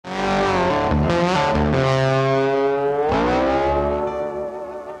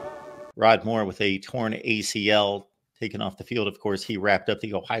Rod Moore with a torn ACL taken off the field. Of course, he wrapped up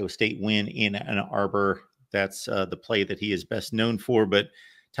the Ohio State win in Ann Arbor. That's the play that he is best known for, but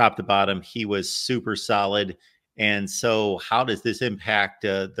top to bottom, he was super solid. And so how does this impact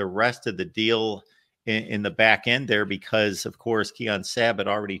the rest of the deal in the back end there? Because, of course, Keon Sabb had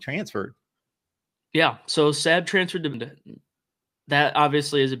already transferred. Yeah, so Sabb transferred to that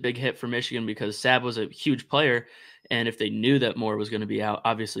obviously is a big hit for Michigan because Sabb was a huge player. And if they knew that Moore was going to be out,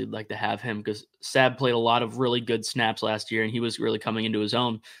 obviously they'd like to have him because Sabb played a lot of really good snaps last year and he was really coming into his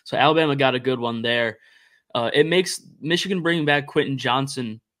own. So Alabama got a good one there. It makes Michigan bringing back Quentin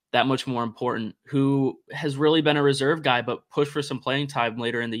Johnson that much more important, who has really been a reserve guy, but pushed for some playing time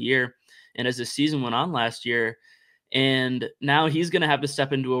later in the year. And as the season went on last year, and now he's going to have to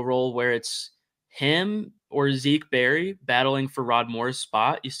step into a role where it's him or Zeke Berry battling for Rod Moore's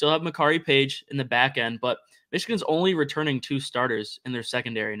spot. You still have Makari Page in the back end, but Michigan's only returning 2 starters in their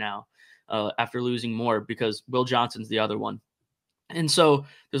secondary now after losing Moore because Will Johnson's the other one. And so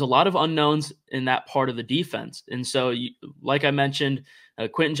there's a lot of unknowns in that part of the defense. And so, like I mentioned,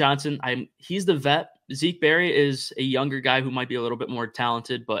 Quentin Johnson, he's the vet. Zeke Berry is a younger guy who might be a little bit more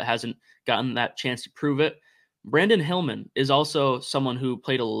talented, but hasn't gotten that chance to prove it. Brandon Hillman is also someone who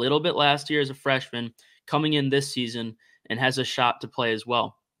played a little bit last year as a freshman, coming in this season and has a shot to play as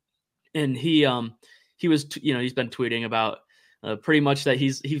well. And he was, he's been tweeting about pretty much that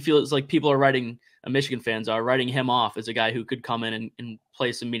he feels like people are writing, Michigan fans are writing him off as a guy who could come in and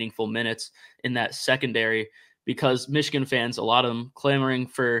play some meaningful minutes in that secondary because Michigan fans, a lot of them clamoring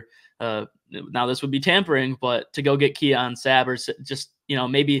for, now this would be tampering, but to go get Keon Sabb or just,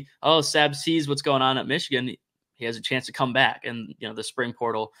 maybe, Sabb sees what's going on at Michigan. He has a chance to come back and, the spring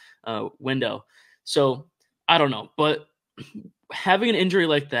portal window. So I don't know, but having an injury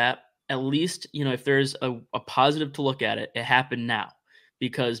like that, at least, if there's a positive to look at it, it happened now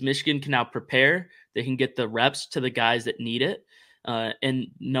because Michigan can now prepare. They can get the reps to the guys that need it. And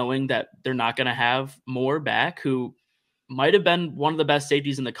knowing that they're not going to have Moore back, who might have been one of the best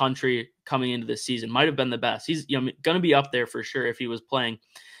safeties in the country coming into this season, might have been the best. He's going to be up there for sure if he was playing.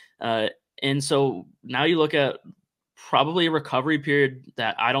 And so now you look at probably a recovery period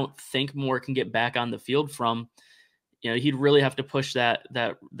that I don't think Moore can get back on the field from. He'd really have to push that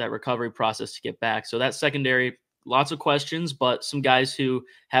recovery process to get back. So that secondary, lots of questions, but some guys who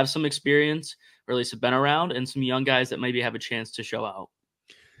have some experience, or at least have been around, and some young guys that maybe have a chance to show out.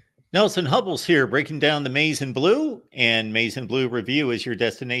 Nelson Hubble's here breaking down the Maize and Blue, and Maize and Blue Review is your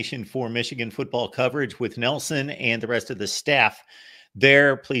destination for Michigan football coverage with Nelson and the rest of the staff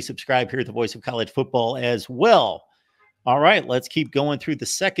there. Please subscribe here at the Voice of College Football as well. All right, let's keep going through the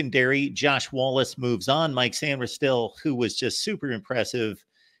secondary. Josh Wallace moves on. Mike Sanderstill, who was just super impressive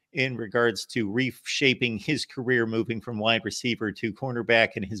in regards to reshaping his career, moving from wide receiver to cornerback,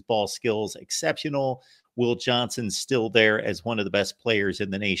 and his ball skills exceptional. Will Johnson's still there as one of the best players in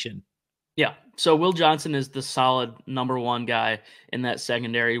the nation. Yeah, so Will Johnson is the solid number 1 guy in that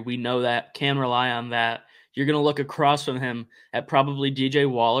secondary. We know that, can rely on that. You're going to look across from him at probably DJ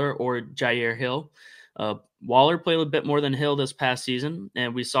Waller or Jair Hill. Waller played a bit more than Hill this past season,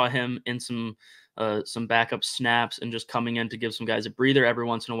 and we saw him in some backup snaps and just coming in to give some guys a breather every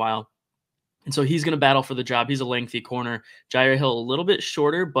once in a while. And so he's going to battle for the job. He's a lengthy corner. Jair Hill, a little bit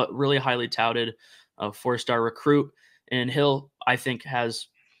shorter, but really highly touted, 4-star recruit. And Hill, I think, has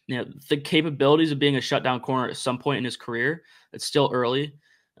the capabilities of being a shutdown corner at some point in his career. It's still early.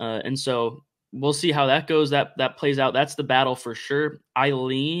 And so we'll see how that goes. That plays out. That's the battle for sure. I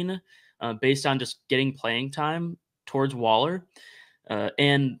lean based on just getting playing time towards Waller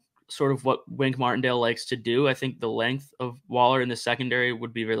and sort of what Wink Martindale likes to do. I think the length of Waller in the secondary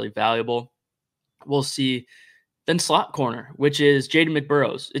would be really valuable. We'll see. Then slot corner, which is Jaden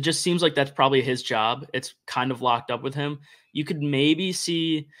McBurrows. It just seems like that's probably his job. It's kind of locked up with him. You could maybe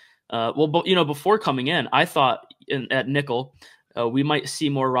see, before coming in, I thought at nickel, we might see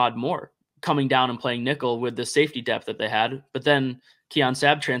more Rod Moore coming down and playing nickel with the safety depth that they had. But then Keon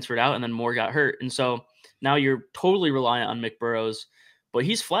Sabb transferred out and then Moore got hurt. And so now you're totally reliant on McBurrows, but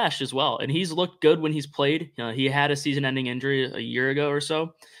he's flashed as well. And he's looked good when he's played. He had a season-ending injury a year ago or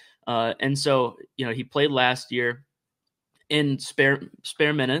so. And so, he played last year in spare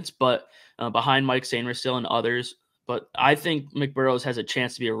minutes, but behind Mike Sanderstill and others. But I think McBurrows has a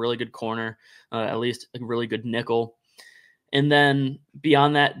chance to be a really good corner, at least a really good nickel. And then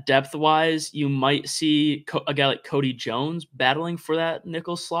beyond that, depth-wise, you might see a guy like Cody Jones battling for that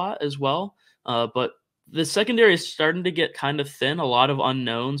nickel slot as well. But the secondary is starting to get kind of thin, a lot of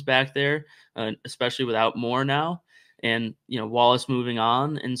unknowns back there, especially without Moore now. And, Wallace moving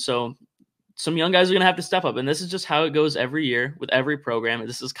on. And so some young guys are going to have to step up. And this is just how it goes every year with every program.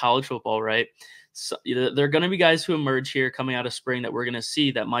 This is college football, right? So there are going to be guys who emerge here coming out of spring that we're going to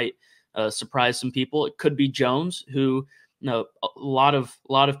see that might surprise some people. It could be Jones, who a lot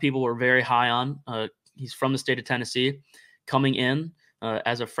of people were very high on. He's from the state of Tennessee, coming in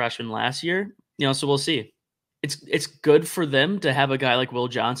as a freshman last year. So we'll see. It's good for them to have a guy like Will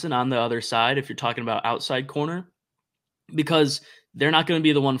Johnson on the other side if you're talking about outside corner, because they're not going to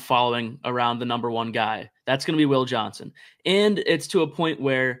be the one following around the number one guy. That's going to be Will Johnson. And it's to a point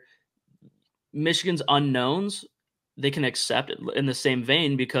where Michigan's unknowns, they can accept it in the same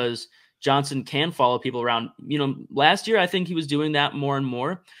vein, because Johnson can follow people around. Last year, I think he was doing that more and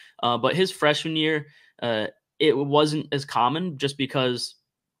more. But his freshman year, it wasn't as common, just because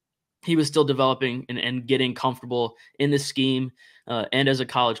he was still developing and getting comfortable in the scheme and as a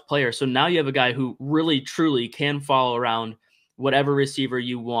college player. So now you have a guy who really, truly can follow around whatever receiver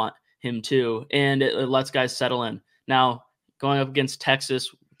you want him to, and it lets guys settle in. Now, going up against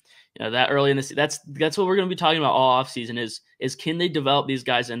Texas, that early in the season, that's what we're going to be talking about all offseason is can they develop these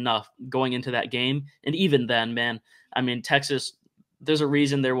guys enough going into that game? And even then, man, I mean, Texas, there's a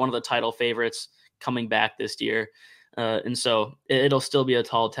reason they're one of the title favorites coming back this year. And so it'll still be a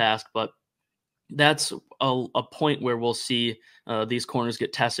tall task, but that's a point where we'll see these corners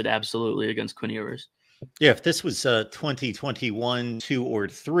get tested absolutely against Quinn Ewers. Yeah, if this was 2021, 2 or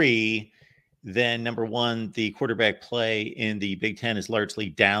 3, then number one, the quarterback play in the Big Ten is largely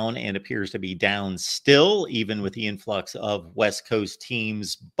down and appears to be down still, even with the influx of West Coast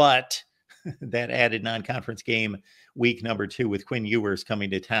teams. But that added non-conference game, week number 2, with Quinn Ewers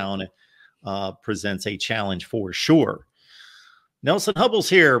coming to town, presents a challenge for sure. Nelson Hubble's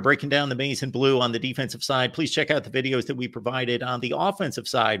here breaking down the maize and blue on the defensive side. Please check out the videos that we provided on the offensive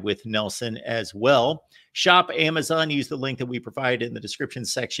side with Nelson as well. Shop Amazon. Use the link that we provided in the description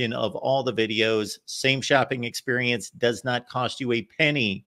section of all the videos. Same shopping experience, does not cost you a penny